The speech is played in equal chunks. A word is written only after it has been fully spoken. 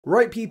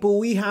Right people,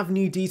 we have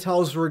new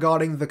details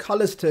regarding the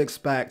colours to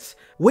expect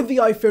with the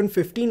iPhone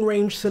 15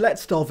 range, so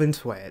let's delve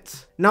into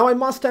it. Now I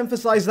must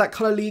emphasize that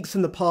colour leaks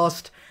in the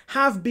past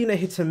have been a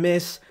hit and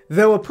miss.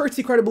 There were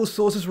pretty credible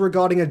sources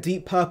regarding a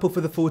deep purple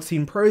for the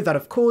 14 Pro that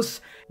of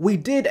course we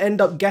did end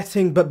up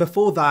getting, but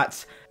before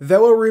that there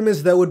were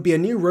rumours there would be a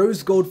new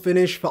rose gold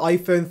finish for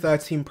iPhone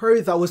 13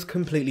 Pro that was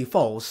completely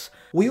false.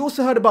 We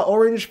also heard about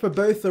orange for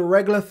both the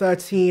regular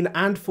 13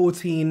 and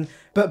 14,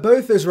 but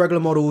both those regular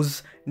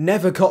models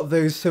never got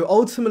those, so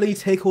ultimately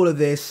take all of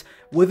this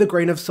with a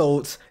grain of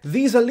salt.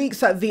 These are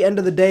leaks at the end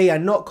of the day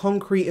and not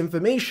concrete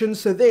information,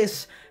 so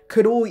this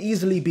could all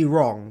easily be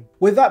wrong.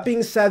 With that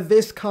being said,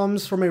 this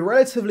comes from a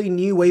relatively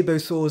new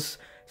Weibo source,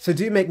 so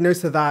do make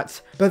note of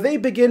that, but they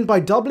begin by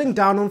doubling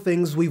down on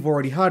things we've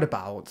already heard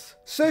about.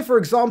 So for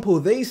example,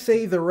 they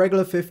say the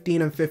regular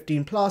 15 and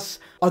 15 Plus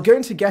are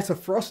going to get a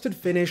frosted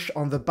finish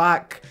on the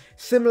back,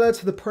 similar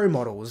to the Pro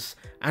models,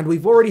 and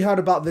we've already heard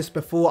about this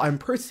before. I'm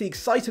pretty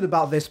excited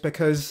about this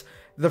because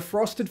the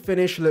frosted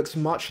finish looks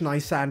much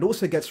nicer and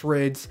also gets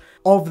rid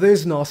of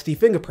those nasty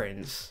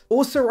fingerprints.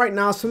 Also right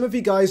now, some of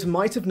you guys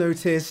might have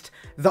noticed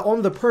that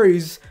on the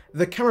Pros,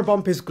 the camera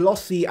bump is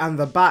glossy and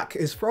the back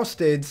is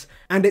frosted,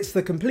 and it's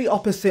the complete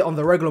opposite on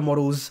the regular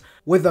models,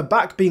 with the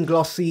back being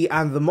glossy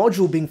and the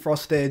module being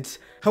frosted.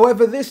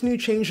 However, this new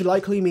change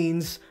likely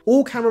means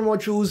all camera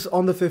modules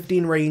on the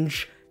 15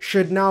 range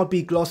should now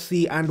be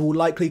glossy and will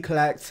likely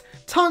collect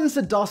tons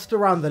of dust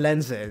around the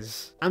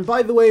lenses. And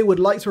by the way, would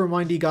like to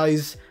remind you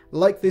guys,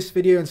 like this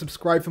video and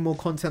subscribe for more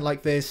content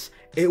like this,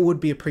 it would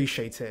be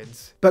appreciated.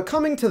 But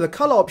coming to the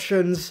color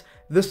options,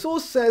 the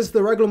source says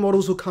the regular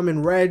models will come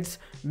in red,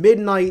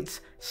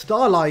 midnight,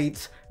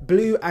 starlight,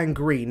 blue and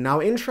green.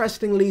 Now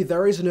interestingly,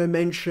 there is no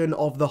mention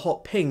of the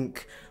hot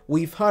pink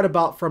we've heard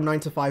about from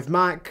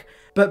 9to5Mac,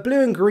 but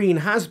blue and green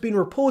has been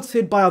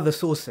reported by other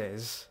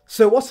sources.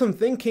 So what I'm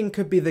thinking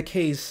could be the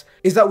case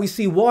is that we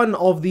see one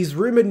of these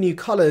rumored new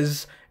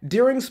colors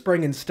during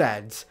spring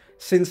instead,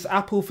 since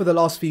Apple for the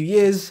last few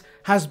years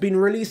has been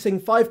releasing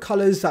 5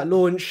 colors at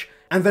launch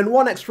and then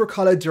 1 extra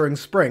color during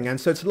spring,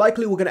 and so it's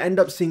likely we're going to end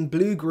up seeing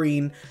blue,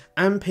 green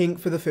and pink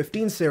for the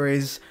 15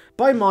 series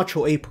by March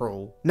or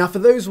April. Now for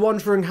those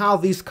wondering how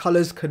these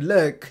colors could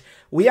look,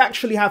 we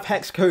actually have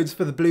hex codes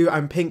for the blue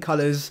and pink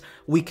colors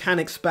we can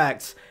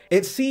expect.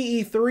 It's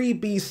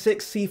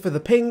CE3B6C for the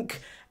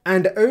pink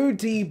and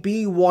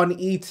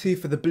ODB1E2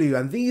 for the blue,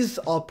 and these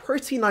are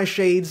pretty nice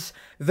shades.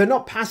 They're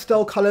not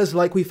pastel colors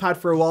like we've had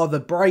for a while, they're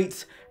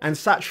bright and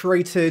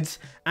saturated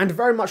and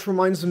very much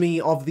reminds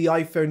me of the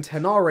iPhone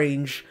XR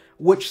range,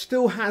 which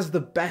still has the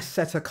best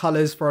set of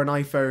colors for an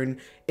iPhone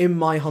in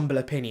my humble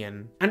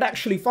opinion. And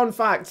actually, fun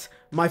fact,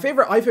 my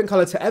favorite iPhone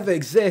color to ever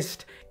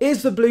exist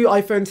is the blue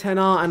iPhone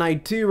XR, and I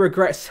do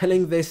regret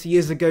selling this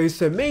years ago,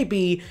 so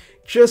maybe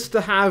just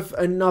to have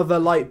another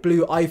light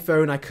blue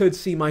iPhone, I could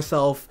see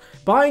myself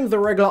buying the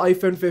regular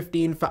iPhone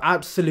 15 for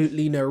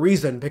absolutely no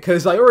reason,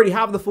 because I already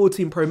have the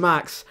 14 Pro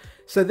Max,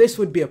 so this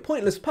would be a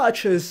pointless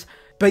purchase.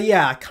 But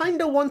yeah, I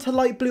kinda want a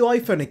light blue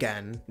iPhone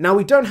again. Now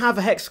we don't have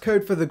a hex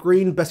code for the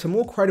green, but a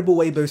more credible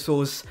Weibo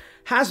source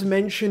has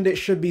mentioned it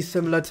should be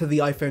similar to the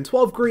iPhone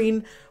 12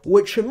 green,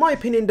 which in my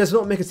opinion does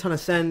not make a ton of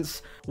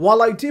sense.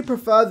 While I do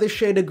prefer this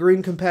shade of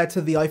green compared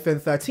to the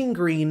iPhone 13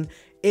 green,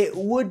 it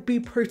would be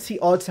pretty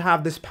odd to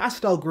have this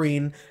pastel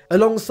green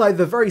alongside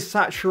the very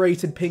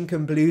saturated pink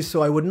and blue,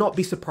 so I would not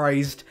be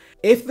surprised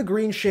if the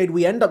green shade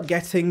we end up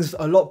getting's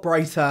a lot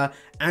brighter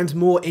and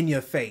more in your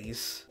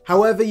face.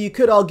 However, you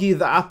could argue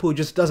that Apple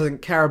just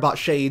doesn't care about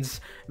shades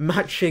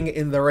matching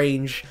in the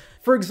range.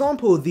 For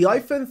example, the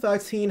iPhone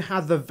 13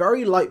 had the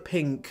very light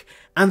pink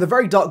and the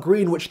very dark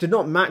green, which did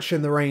not match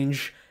in the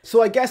range,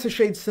 so I guess a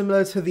shade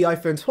similar to the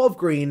iPhone 12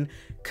 green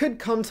could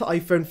come to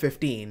iPhone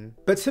 15.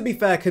 But to be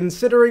fair,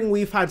 considering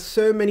we've had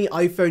so many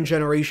iPhone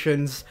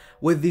generations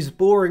with these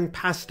boring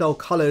pastel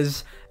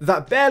colors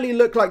that barely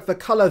look like the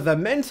color they're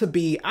meant to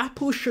be,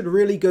 Apple should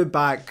really go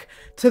back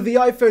to the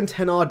iPhone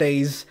XR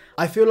days.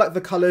 I feel like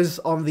the colors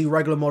on the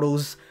regular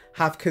models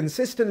have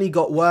consistently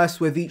got worse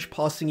with each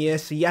passing year,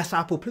 so yes,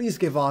 Apple, please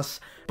give us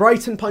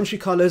bright and punchy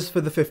colors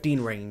for the 15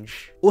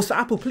 range. Also,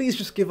 Apple, please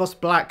just give us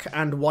black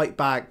and white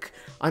back.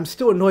 I'm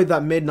still annoyed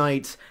that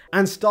midnight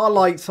and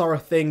starlights are a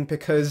thing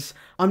because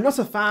I'm not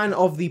a fan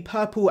of the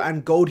purple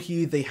and gold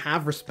hue they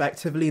have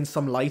respectively in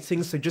some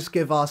lighting, so just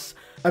give us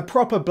a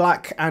proper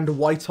black and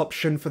white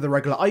option for the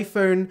regular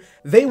iPhone.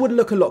 They would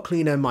look a lot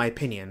cleaner in my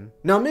opinion.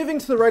 Now moving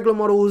to the regular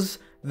models,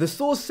 the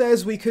source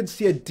says we could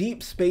see a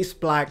deep space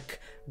black,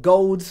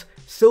 gold,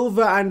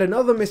 silver and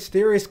another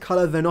mysterious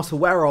color they're not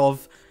aware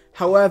of.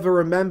 However,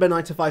 remember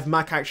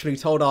 9to5Mac actually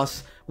told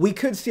us we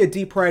could see a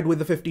deep red with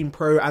the 15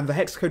 Pro, and the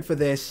hex code for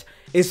this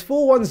is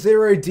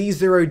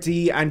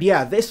 410D0D, and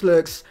yeah, this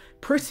looks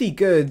pretty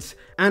good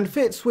and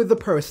fits with the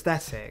Pro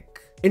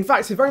aesthetic. In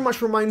fact, it very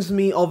much reminds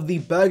me of the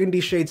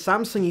burgundy shade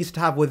Samsung used to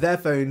have with their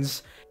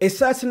phones. It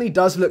certainly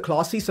does look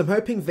classy, so I'm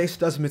hoping this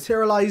does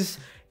materialize.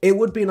 It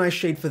would be a nice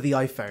shade for the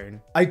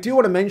iPhone. I do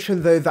want to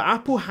mention though that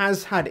Apple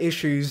has had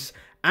issues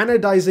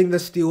anodizing the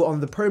steel on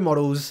the Pro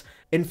models,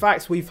 In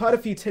fact, we've heard a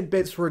few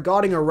tidbits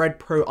regarding a Red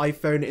Pro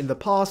iPhone in the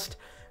past,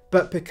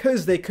 but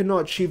because they could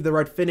not achieve the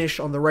red finish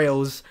on the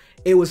rails,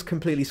 it was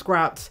completely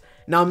scrapped.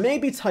 Now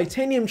maybe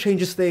titanium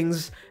changes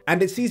things,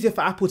 and it's easier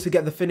for Apple to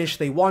get the finish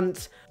they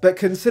want, but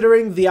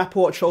considering the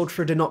Apple Watch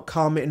Ultra did not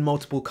come in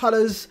multiple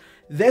colours,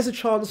 there's a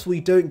chance we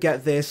don't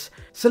get this,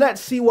 so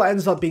let's see what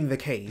ends up being the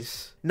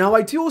case. Now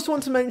I do also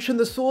want to mention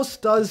the source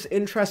does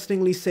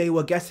interestingly say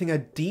we're getting a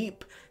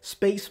deep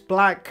space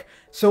black,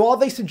 so are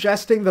they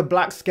suggesting the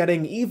black's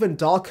getting even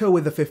darker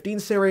with the 15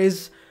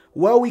 series?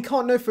 Well, we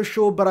can't know for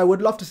sure, but I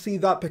would love to see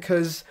that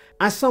because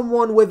as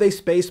someone with a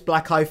space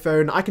black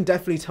iPhone, I can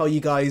definitely tell you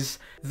guys,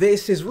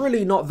 this is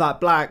really not that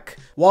black.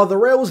 While the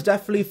rails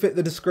definitely fit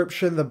the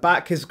description, the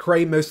back is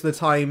grey most of the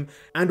time,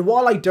 and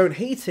while I don't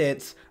hate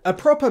it, a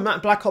proper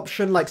matte black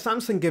option like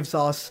Samsung gives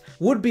us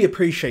would be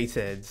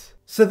appreciated.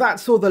 So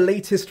that's all the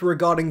latest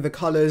regarding the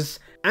colours,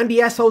 and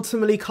yes,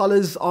 ultimately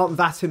colours aren't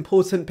that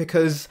important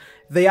because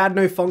they add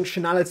no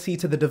functionality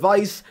to the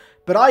device,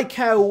 but I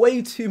care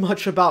way too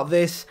much about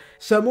this,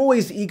 so I'm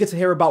always eager to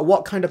hear about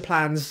what kind of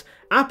plans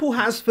Apple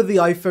has for the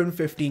iPhone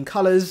 15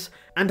 colours,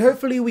 and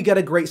hopefully we get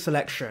a great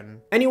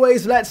selection.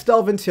 Anyways, let's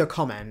delve into your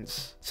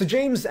comments. So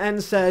James N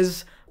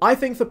says, I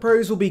think the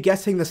pros will be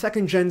getting the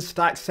 2nd gen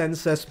stack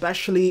sensor,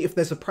 especially if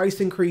there's a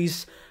price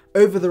increase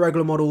over the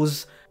regular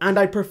models, and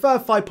I'd prefer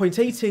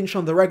 5.8 inch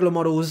on the regular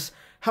models.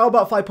 How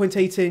about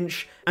 5.8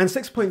 inch and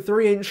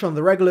 6.3 inch on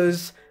the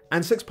regulars,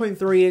 and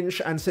 6.3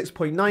 inch and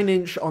 6.9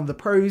 inch on the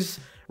pros,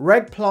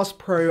 Reg Plus,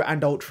 Pro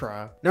and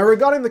Ultra. Now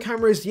regarding the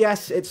cameras,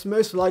 yes, it's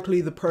most likely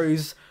the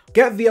pros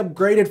get the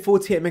upgraded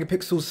 48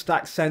 megapixel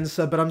stack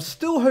sensor, but I'm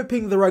still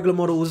hoping the regular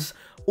models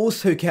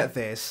also get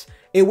this.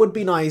 It would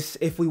be nice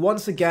if we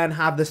once again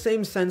have the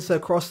same sensor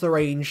across the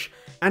range,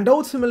 and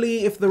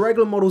ultimately if the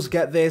regular models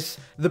get this,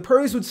 the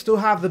pros would still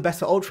have the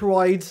better ultra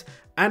wides,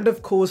 and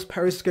of course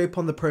periscope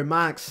on the Pro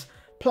Max.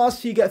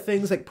 Plus you get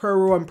things like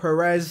ProRAW and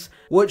ProRes,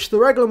 which the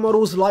regular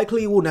models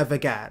likely will never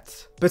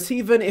get. But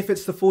even if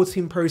it's the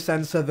 14 Pro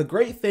sensor, the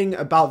great thing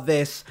about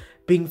this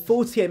being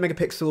 48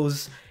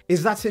 megapixels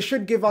is that it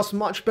should give us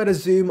much better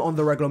zoom on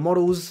the regular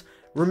models.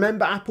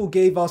 Remember, Apple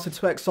gave us a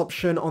 2x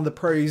option on the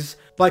Pros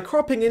by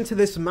cropping into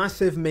this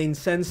massive main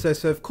sensor,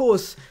 so of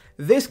course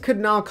this could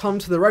now come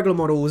to the regular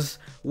models,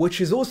 which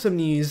is awesome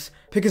news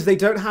because they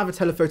don't have a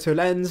telephoto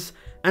lens,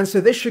 and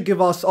so this should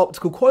give us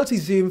optical quality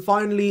zoom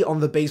finally on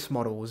the base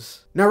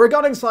models. Now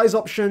regarding size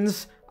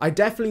options, I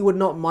definitely would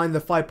not mind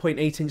the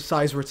 5.8 inch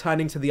size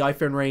returning to the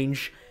iPhone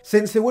range,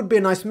 since it would be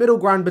a nice middle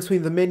ground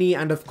between the mini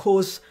and of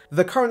course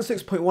the current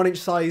 6.1 inch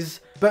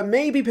size, but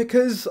maybe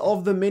because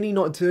of the mini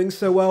not doing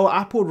so well,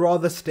 Apple would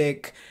rather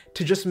stick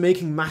to just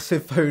making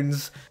massive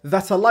phones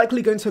that are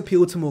likely going to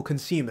appeal to more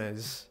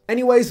consumers.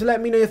 Anyways,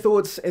 let me know your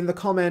thoughts in the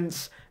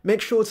comments,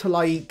 make sure to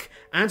like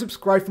and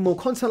subscribe for more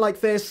content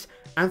like this,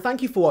 and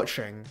thank you for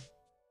watching.